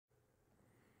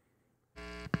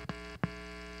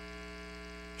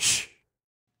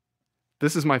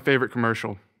This is my favorite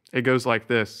commercial. It goes like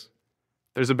this.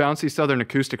 There's a bouncy southern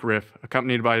acoustic riff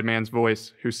accompanied by a man's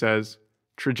voice who says,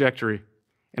 "Trajectory,"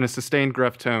 in a sustained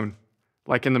gruff tone,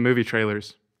 like in the movie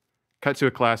trailers. Cut to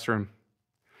a classroom.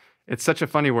 "It's such a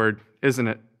funny word, isn't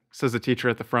it?" says the teacher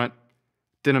at the front.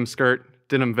 Denim skirt,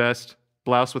 denim vest,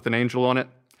 blouse with an angel on it.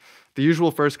 The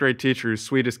usual first grade teacher who's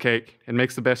sweet as cake and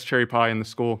makes the best cherry pie in the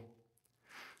school.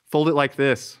 "Fold it like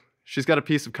this." She's got a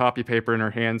piece of copy paper in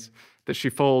her hands that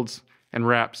she folds and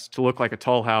wraps to look like a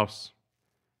tall house.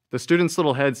 The students'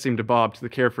 little heads seem to bob to the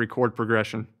carefree chord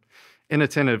progression.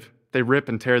 Inattentive, they rip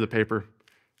and tear the paper.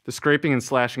 The scraping and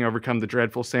slashing overcome the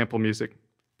dreadful sample music.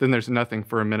 Then there's nothing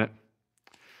for a minute.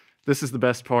 This is the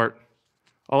best part.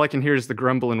 All I can hear is the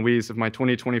grumble and wheeze of my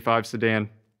 2025 sedan,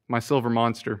 my silver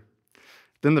monster.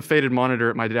 Then the faded monitor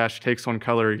at my dash takes on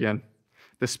color again.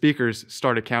 The speakers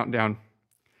start a countdown.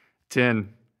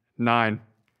 10, 9,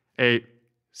 8,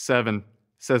 7,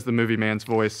 says the movie man's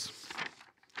voice.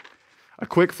 A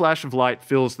quick flash of light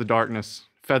fills the darkness,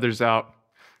 feathers out.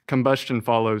 Combustion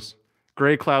follows.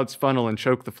 Gray clouds funnel and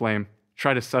choke the flame,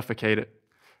 try to suffocate it.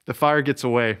 The fire gets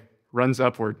away, runs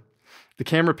upward. The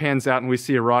camera pans out and we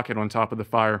see a rocket on top of the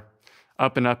fire.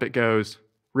 Up and up it goes,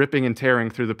 ripping and tearing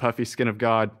through the puffy skin of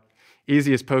God,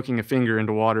 easy as poking a finger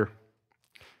into water.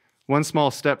 One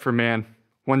small step for man,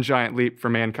 one giant leap for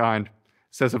mankind,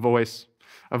 says a voice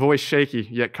shaky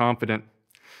yet confident.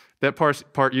 That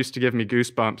part used to give me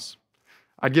goosebumps.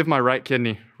 I'd give my right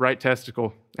kidney, right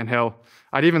testicle, and hell,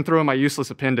 I'd even throw in my useless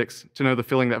appendix to know the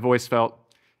feeling that voice felt,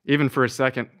 even for a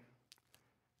second.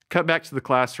 Cut back to the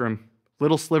classroom.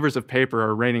 Little slivers of paper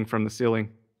are raining from the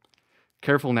ceiling.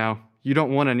 "Careful now, you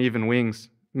don't want uneven wings,"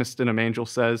 Miss Denham Angel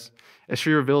says, as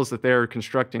she reveals that they are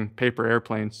constructing paper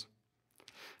airplanes.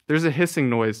 There's a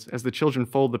hissing noise as the children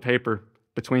fold the paper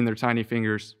between their tiny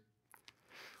fingers.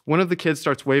 One of the kids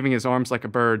starts waving his arms like a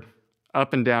bird.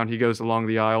 Up and down he goes along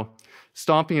the aisle,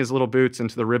 stomping his little boots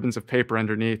into the ribbons of paper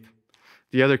underneath.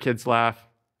 The other kids laugh.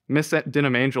 Miss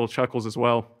Denham Angel chuckles as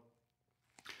well.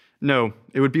 "No,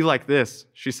 it would be like this,"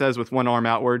 she says with one arm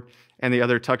outward and the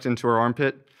other tucked into her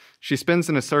armpit. She spins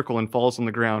in a circle and falls on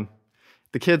the ground.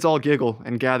 The kids all giggle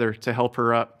and gather to help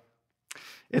her up.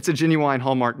 It's a genuine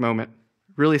Hallmark moment.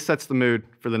 Really sets the mood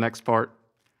for the next part.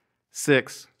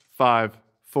 6, 5,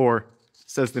 4,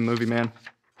 says the movie man.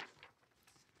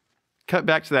 Cut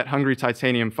back to that hungry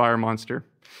titanium fire monster.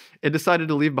 It decided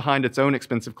to leave behind its own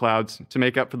expensive clouds to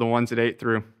make up for the ones it ate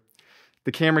through.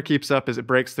 The camera keeps up as it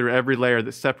breaks through every layer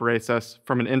that separates us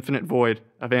from an infinite void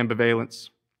of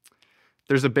ambivalence.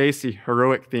 There's a bassy,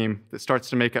 heroic theme that starts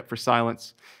to make up for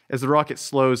silence as the rocket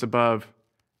slows above.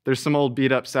 There's some old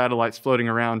beat-up satellites floating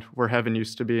around where heaven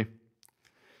used to be.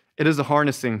 It is a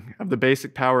harnessing of the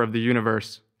basic power of the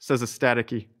universe, says a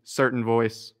staticky, certain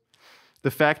voice.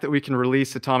 The fact that we can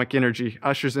release atomic energy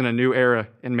ushers in a new era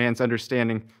in man's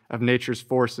understanding of nature's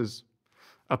forces.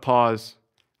 A pause.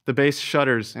 The bass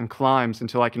shudders and climbs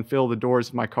until I can feel the doors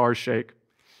of my car shake.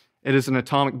 It is an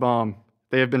atomic bomb.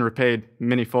 They have been repaid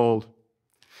many-fold.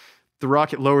 The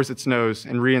rocket lowers its nose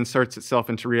and reinserts itself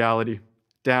into reality,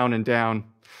 down and down.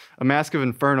 A mask of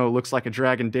inferno looks like a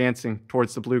dragon dancing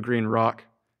towards the blue-green rock.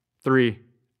 3,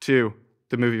 2,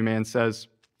 the movie man says.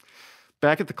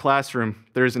 Back at the classroom,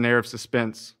 there is an air of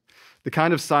suspense, the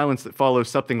kind of silence that follows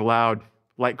something loud,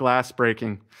 like glass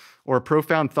breaking, or a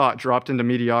profound thought dropped into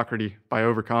mediocrity by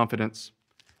overconfidence.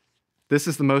 "This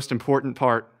is the most important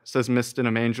part," says Miss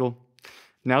Denham Angel.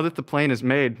 Now that the plane is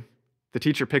made, the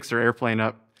teacher picks her airplane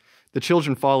up. The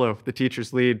children follow the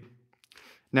teacher's lead.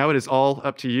 "Now it is all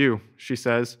up to you," she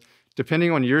says.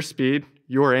 "Depending on your speed,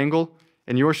 your angle,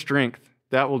 and your strength,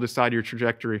 that will decide your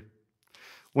trajectory."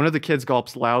 One of the kids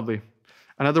gulps loudly.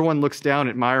 Another one looks down,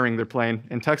 admiring their plane,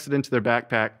 and tucks it into their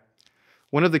backpack.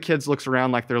 One of the kids looks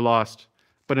around like they're lost,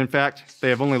 but in fact, they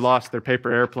have only lost their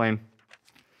paper airplane.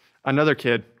 Another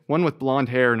kid, one with blonde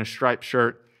hair and a striped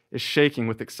shirt, is shaking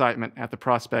with excitement at the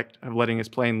prospect of letting his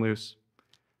plane loose.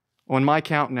 On my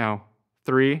count now,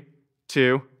 3,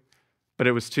 2, but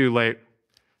it was too late.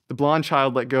 The blonde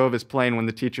child let go of his plane when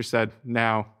the teacher said,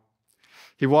 "Now."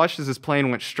 He watched as his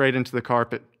plane went straight into the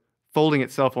carpet, folding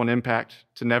itself on impact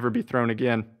to never be thrown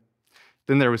again.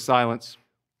 Then there was silence.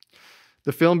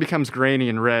 The film becomes grainy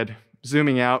and red.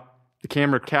 Zooming out, the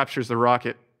camera captures the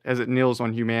rocket as it kneels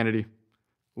on humanity.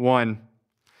 1.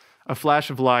 A flash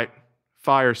of light.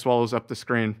 Fire swallows up the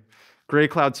screen. Gray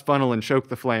clouds funnel and choke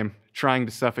the flame, trying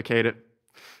to suffocate it.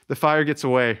 The fire gets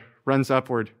away, runs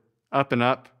upward, up and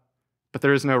up. But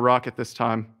there is no rocket this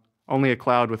time, only a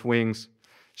cloud with wings,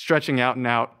 stretching out and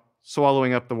out,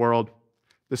 swallowing up the world.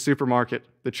 The supermarket,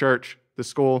 the church, the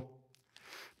school.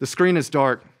 The screen is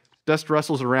dark. Dust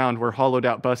rustles around where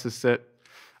hollowed-out buses sit,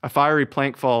 A fiery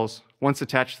plank falls, once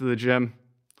attached to the gym.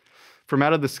 From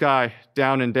out of the sky,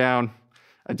 down and down,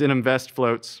 a denim vest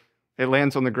floats. It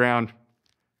lands on the ground.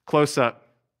 Close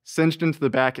up, singed into the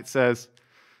back, it says,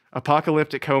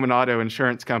 "Apocalyptic Home and Auto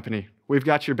Insurance Company. We've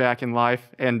got your back in life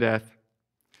and death."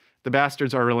 The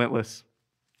bastards are relentless.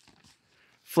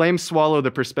 Flames swallow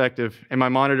the perspective, and my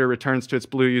monitor returns to its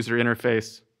blue user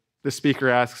interface. The speaker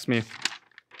asks me,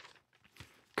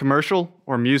 "Commercial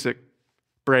or music?"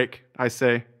 "Break," I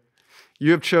say.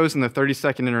 "You have chosen the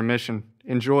 30-second intermission.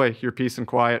 Enjoy your peace and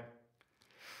quiet."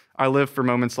 I live for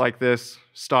moments like this,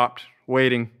 stopped,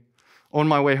 waiting. On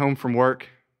my way home from work,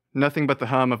 nothing but the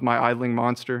hum of my idling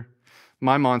monster,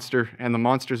 my monster, and the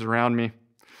monsters around me.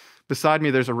 Beside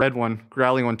me, there's a red one,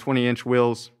 growling on 20-inch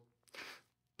wheels.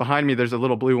 Behind me, there's a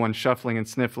little blue one, shuffling and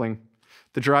sniffling.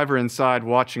 The driver inside,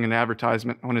 watching an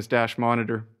advertisement on his dash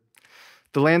monitor.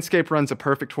 The landscape runs a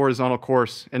perfect horizontal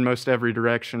course in most every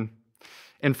direction.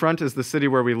 In front is the city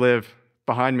where we live.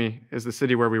 Behind me is the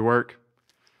city where we work.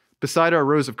 Beside our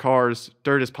rows of cars,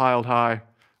 dirt is piled high,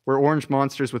 where orange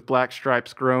monsters with black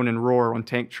stripes groan and roar on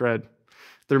tank tread.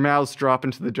 Their mouths drop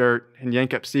into the dirt and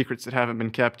yank up secrets that haven't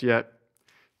been kept yet.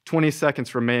 20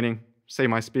 seconds remaining, say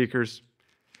my speakers.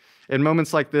 In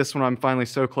moments like this, when I'm finally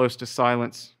so close to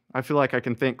silence, I feel like I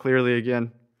can think clearly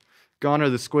again. Gone are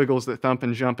the squiggles that thump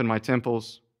and jump in my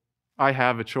temples. I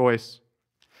have a choice.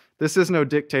 This is no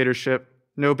dictatorship,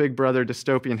 no Big Brother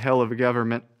dystopian hell of a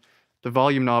government. The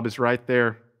volume knob is right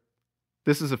there.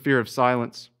 This is a fear of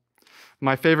silence.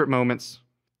 My favorite moments,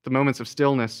 the moments of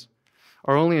stillness,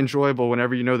 are only enjoyable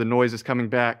whenever you know the noise is coming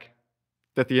back,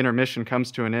 that the intermission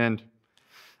comes to an end.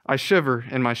 I shiver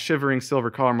in my shivering silver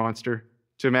car monster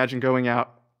to imagine going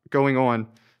on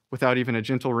without even a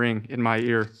gentle ring in my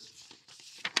ear.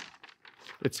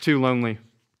 It's too lonely.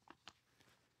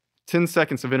 10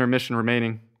 seconds of intermission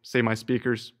remaining, say my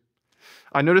speakers.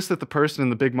 I notice that the person in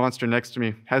the big monster next to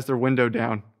me has their window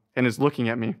down and is looking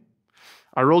at me.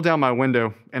 I roll down my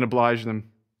window and oblige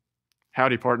them.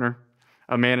 "Howdy, partner,"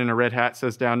 a man in a red hat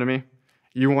says down to me.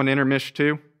 "You want intermish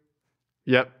too?"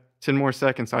 "Yep, 10 more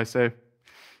seconds," I say.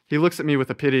 He looks at me with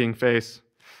a pitying face.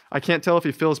 I can't tell if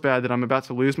he feels bad that I'm about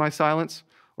to lose my silence,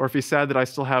 or if he's sad that I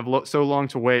still have so long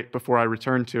to wait before I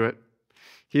return to it.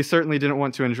 He certainly didn't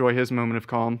want to enjoy his moment of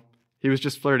calm. He was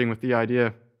just flirting with the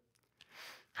idea.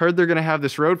 "Heard they're going to have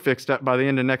this road fixed up by the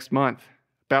end of next month.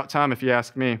 About time if you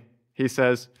ask me," he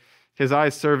says, his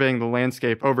eyes surveying the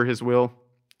landscape over his wheel.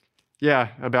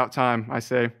 "Yeah, about time," I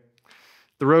say.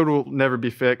 "The road will never be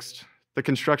fixed. The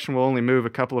construction will only move a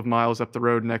couple of miles up the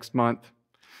road next month.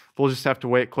 We'll just have to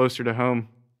wait closer to home."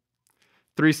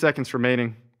 3 seconds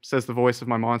remaining, says the voice of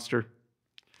my monster.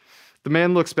 The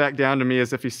man looks back down to me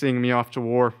as if he's seeing me off to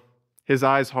war. His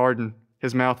eyes harden,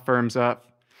 his mouth firms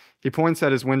up. He points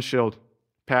at his windshield,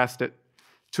 past it,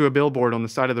 to a billboard on the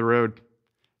side of the road.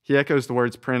 He echoes the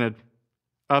words printed.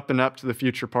 "Up and up to the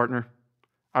future, partner."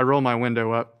 I roll my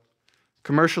window up.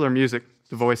 "Commercial or music?"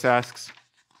 the voice asks.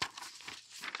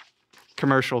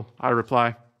 "Commercial," I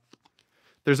reply.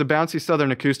 There's a bouncy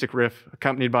southern acoustic riff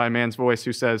accompanied by a man's voice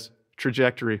who says,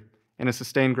 "Trajectory," in a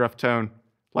sustained gruff tone,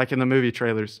 like in the movie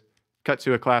trailers. Cut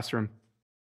to a classroom.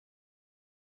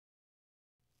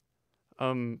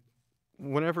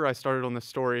 Whenever I started on this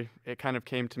story, it kind of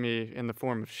came to me in the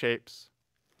form of shapes.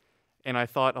 And I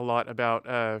thought a lot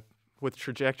about, with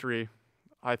trajectory,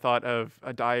 I thought of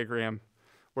a diagram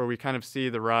where we kind of see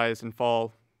the rise and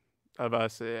fall of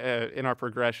us in our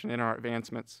progression, in our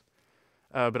advancements.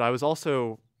 But I was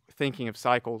also thinking of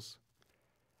cycles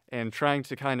and trying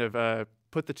to kind of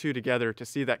put the two together to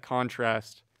see that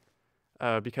contrast,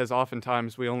 because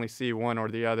oftentimes we only see one or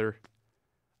the other.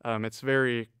 It's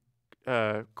very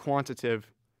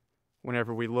quantitative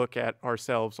whenever we look at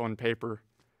ourselves on paper,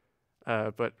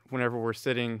 but whenever we're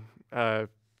sitting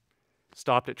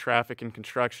stopped at traffic and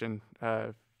construction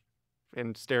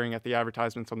and staring at the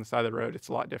advertisements on the side of the road, it's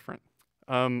a lot different.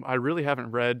 I really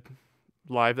haven't read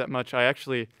live that much. I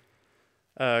actually,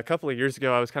 a couple of years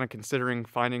ago, I was kind of considering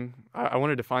I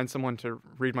wanted to find someone to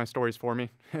read my stories for me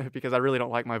because I really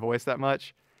don't like my voice that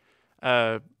much.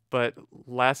 But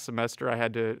last semester, I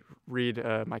had to read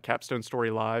my capstone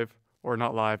story live, or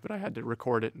not live, but I had to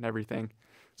record it and everything.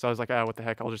 So I was like, what the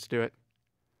heck, I'll just do it.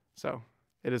 So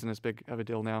it isn't as big of a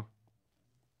deal now.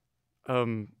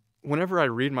 Whenever I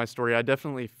read my story, I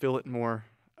definitely feel it more.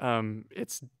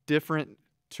 It's different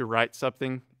to write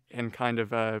something and kind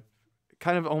of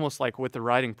almost like with the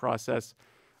writing process.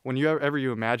 When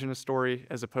you imagine a story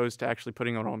as opposed to actually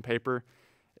putting it on paper,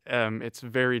 it's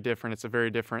very different. It's a very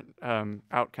different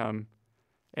outcome.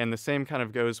 And the same kind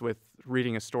of goes with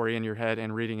reading a story in your head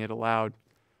and reading it aloud.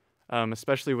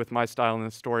 especially with my style in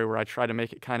the story where I try to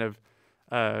make it kind of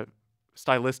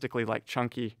stylistically like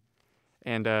chunky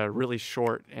and really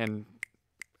short and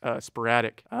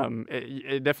sporadic.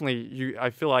 It definitely, I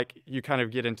feel like you kind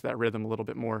of get into that rhythm a little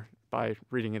bit more by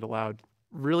reading it aloud.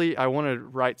 Really, I want to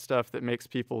write stuff that makes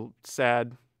people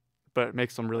sad, but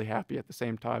makes them really happy at the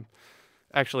same time.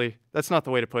 Actually, that's not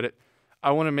the way to put it.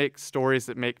 I want to make stories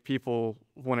that make people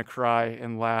want to cry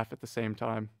and laugh at the same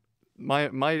time. My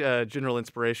general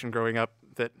inspiration growing up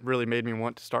that really made me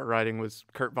want to start writing was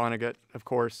Kurt Vonnegut, of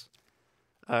course.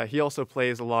 He also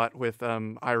plays a lot with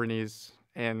ironies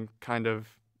and kind of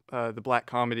the black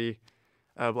comedy,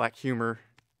 black humor,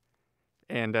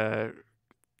 and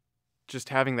just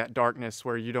having that darkness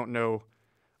where you don't know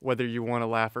whether you want to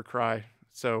laugh or cry.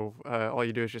 So all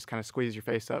you do is just kind of squeeze your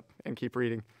face up and keep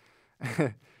reading.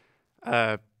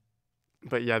 But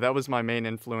yeah, that was my main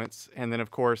influence. And then,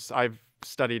 of course, I've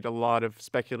studied a lot of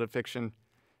speculative fiction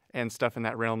and stuff in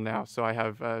that realm now. So I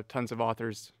have tons of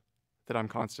authors that I'm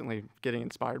constantly getting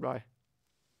inspired by.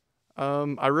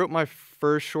 I wrote my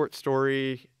first short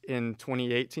story in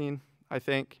 2018, I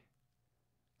think.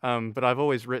 But I've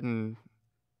always written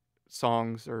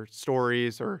songs or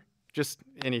stories or just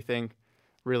anything,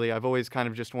 really. I've always kind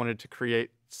of just wanted to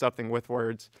create something with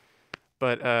words.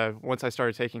 But once I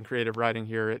started taking creative writing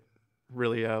here, it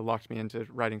really locked me into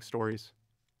writing stories.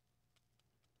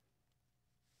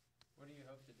 What do you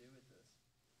hope to do with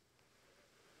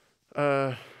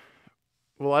this?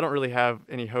 Well, I don't really have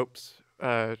any hopes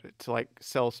to like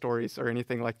sell stories or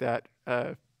anything like that.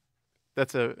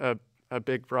 That's a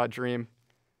big, broad dream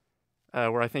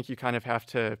where I think you kind of have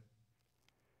to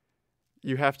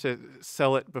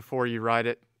sell it before you write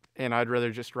it, and I'd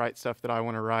rather just write stuff that I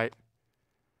want to write.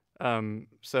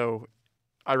 So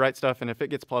I write stuff, and if it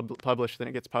gets published, then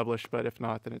it gets published, but if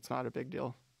not, then it's not a big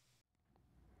deal.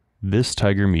 This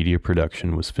Tiger Media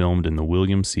production was filmed in the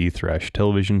William C. Thrash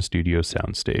Television Studio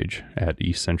soundstage at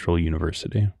East Central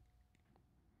University.